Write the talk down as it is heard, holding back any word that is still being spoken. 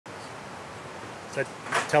So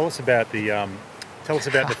tell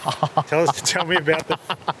me about the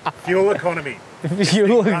fuel economy.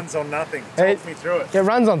 Fuel It runs on nothing. Talk me through it. It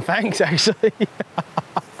runs on thanks, actually.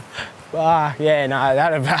 Yeah, no,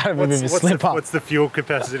 that'd be a bit of a slip up. What's the fuel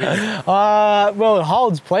capacity? Well, it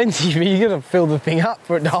holds plenty, but you gotta fill the thing up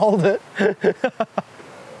for it to hold it.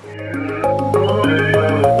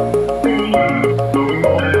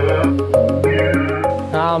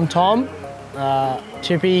 Tom,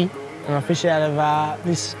 Chippy, and I fish out of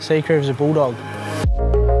this Seacruiser Bulldog.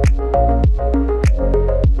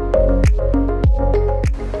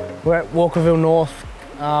 We're at Walkerville North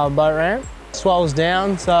boat ramp. Swells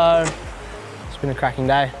down, so it's been a cracking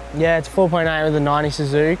day. Yeah, it's 4.8 with a 90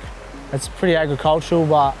 Suzuki. It's pretty agricultural,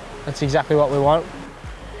 but that's exactly what we want.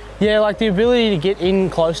 Yeah, like the ability to get in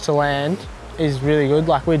close to land is really good.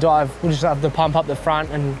 Like we just have to pump up the front,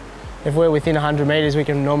 and if we're within 100 metres, we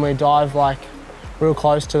can normally dive like real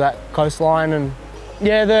close to that coastline. And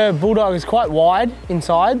yeah, the Bulldog is quite wide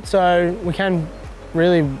inside, so we can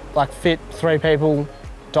really like fit 3 people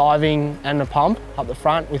diving and a pump up the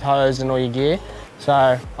front with hose and all your gear.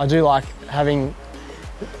 So I do like having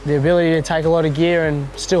the ability to take a lot of gear and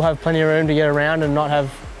still have plenty of room to get around and not have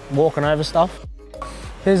walking over stuff.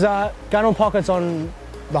 There's gunnel pockets on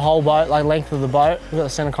the whole boat, like length of the boat. We've got the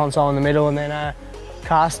centre console in the middle, and then a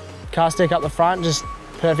cast deck up the front, just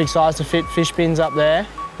perfect size to fit fish bins up there.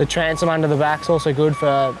 The transom under the back's also good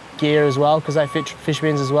for gear as well, because they fit fish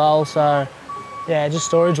bins as well. So yeah, just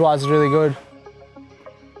storage wise is really good.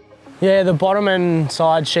 Yeah, the bottom and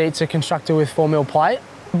side sheets are constructed with 4mm plate.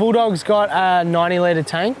 Bulldog's got a 90 litre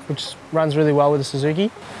tank, which runs really well with the Suzuki.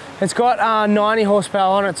 It's got 90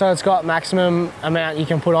 horsepower on it, so it's got maximum amount you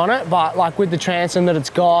can put on it, but like with the transom that it's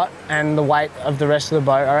got and the weight of the rest of the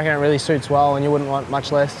boat, I reckon it really suits well and you wouldn't want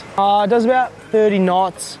much less. It does about 30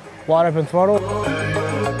 knots, wide open throttle.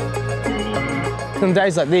 On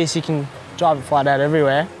days like this, you can drive it flat out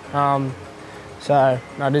everywhere. So,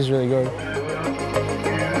 no, it is really good.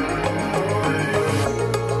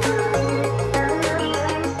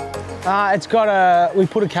 We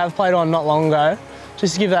put a cav plate on not long ago,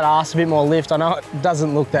 just to give that arse a bit more lift. I know it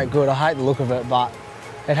doesn't look that good, I hate the look of it, but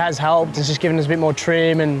it has helped. It's just given us a bit more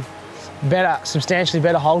trim and substantially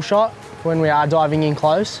better hole shot when we are diving in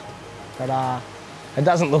close. But it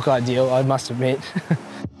doesn't look ideal, I must admit.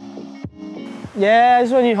 Yeah, this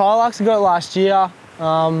is a new Hilux, I got it last year.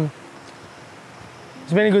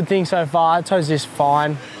 It's been a good thing so far, it tows just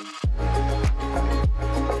fine.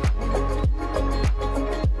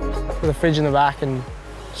 With a fridge in the back, and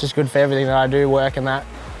it's just good for everything that I do, work and that.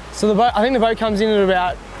 So the boat, I think the boat comes in at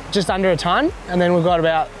about just under a tonne, and then we've got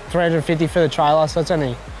about 350 for the trailer, so it's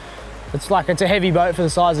a heavy boat for the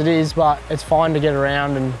size it is, but it's fine to get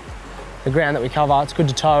around, and the ground that we cover, it's good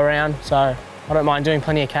to tow around, so I don't mind doing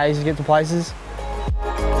plenty of Ks to get to places.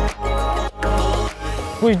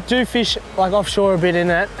 We do fish like offshore a bit in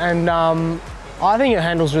it, and I think it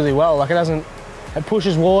handles really well. Like it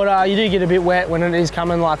pushes water. You do get a bit wet when it is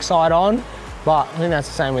coming like side on, but I think that's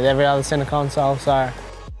the same with every other centre console. So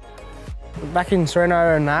back in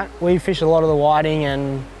Sereno and that, we fish a lot of the whiting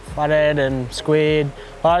and flathead and squid,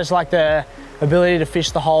 but I just like the ability to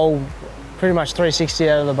fish the whole pretty much 360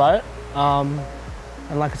 out of the boat.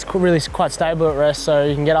 And like it's really quite stable at rest, so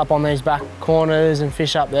you can get up on these back corners and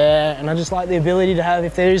fish up there. And I just like the ability to have,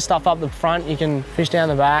 if there is stuff up the front, you can fish down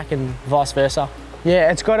the back and vice versa.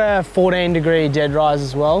 Yeah, it's got a 14-degree deadrise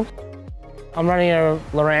as well. I'm running a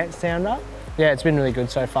Lowrance sounder. Yeah, it's been really good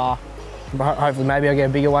so far. Hopefully maybe I'll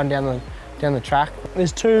get a bigger one down the track.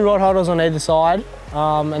 There's 2 rod holders on either side,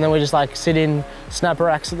 and then we just like sit in snapper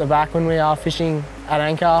racks at the back when we are fishing at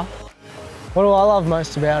anchor. What do I love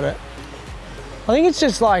most about it? I think it's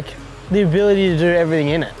just like the ability to do everything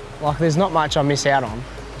in it. Like there's not much I miss out on.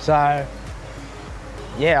 So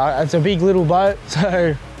yeah, it's a big little boat,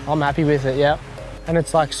 so I'm happy with it, yeah. And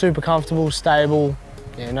it's like super comfortable, stable,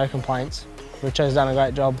 yeah, no complaints. Richo's done a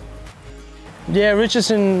great job. Yeah,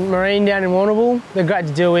 Richardson Marine down in Warrnambool, they're great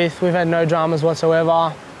to deal with. We've had no dramas whatsoever.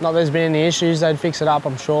 Not that there's been any issues, they'd fix it up,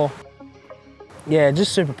 I'm sure. Yeah,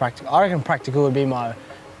 just super practical. I reckon practical would be my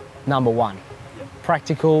 #1. Yep.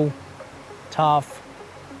 Practical, tough,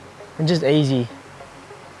 and just easy.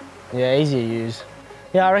 Yeah, easy to use.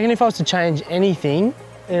 Yeah, I reckon if I was to change anything,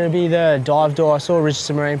 it would be the dive door. I saw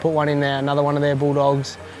Richardson Marine put one in there, another one of their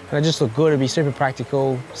Bulldogs, and it just looked good. It'd be super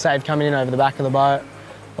practical, save coming in over the back of the boat.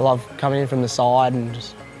 I love coming in from the side, and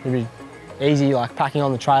just it'd be easy, like packing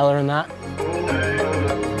on the trailer and that.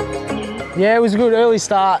 Yeah, it was a good early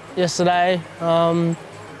start yesterday.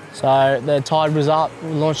 So the tide was up.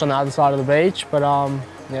 We launched on the other side of the beach, but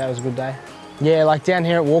yeah, it was a good day. Yeah, like down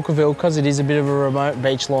here at Walkerville, because it is a bit of a remote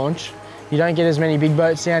beach launch, You don't get as many big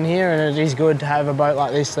boats down here, and it is good to have a boat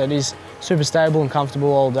like this that is super stable and comfortable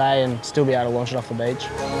all day and still be able to launch it off the beach.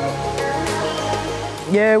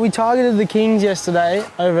 Yeah, we targeted the kings yesterday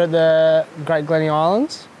over at the Great Glenny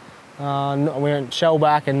Islands. We went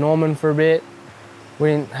Shellback and Norman for a bit. We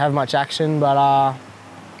didn't have much action, but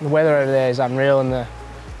the weather over there is unreal, and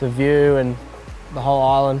the view and the whole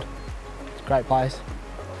island. It's a great place.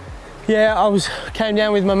 Yeah, came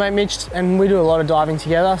down with my mate Mitch, and we do a lot of diving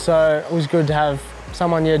together, so it was good to have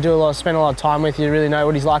someone you spend a lot of time with. You really know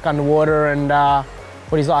what he's like underwater and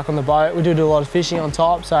what he's like on the boat. We do a lot of fishing on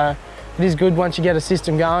top, so it is good once you get a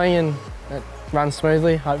system going and it runs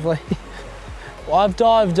smoothly, hopefully. I've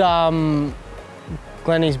dived Glennies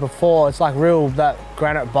before. It's like that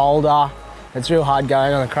granite boulder. It's real hard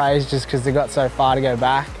going on the craze just because they got so far to go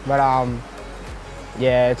back. But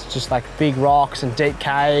yeah, it's just like big rocks and deep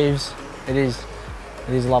caves. It is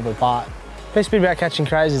a lovely part. Best bit about catching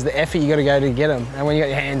crays is the effort you got to go to get them, and when you got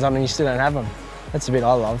your hands on them, you still don't have them. That's the bit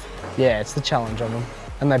I love. Yeah, it's the challenge of them,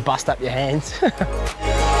 and they bust up your hands.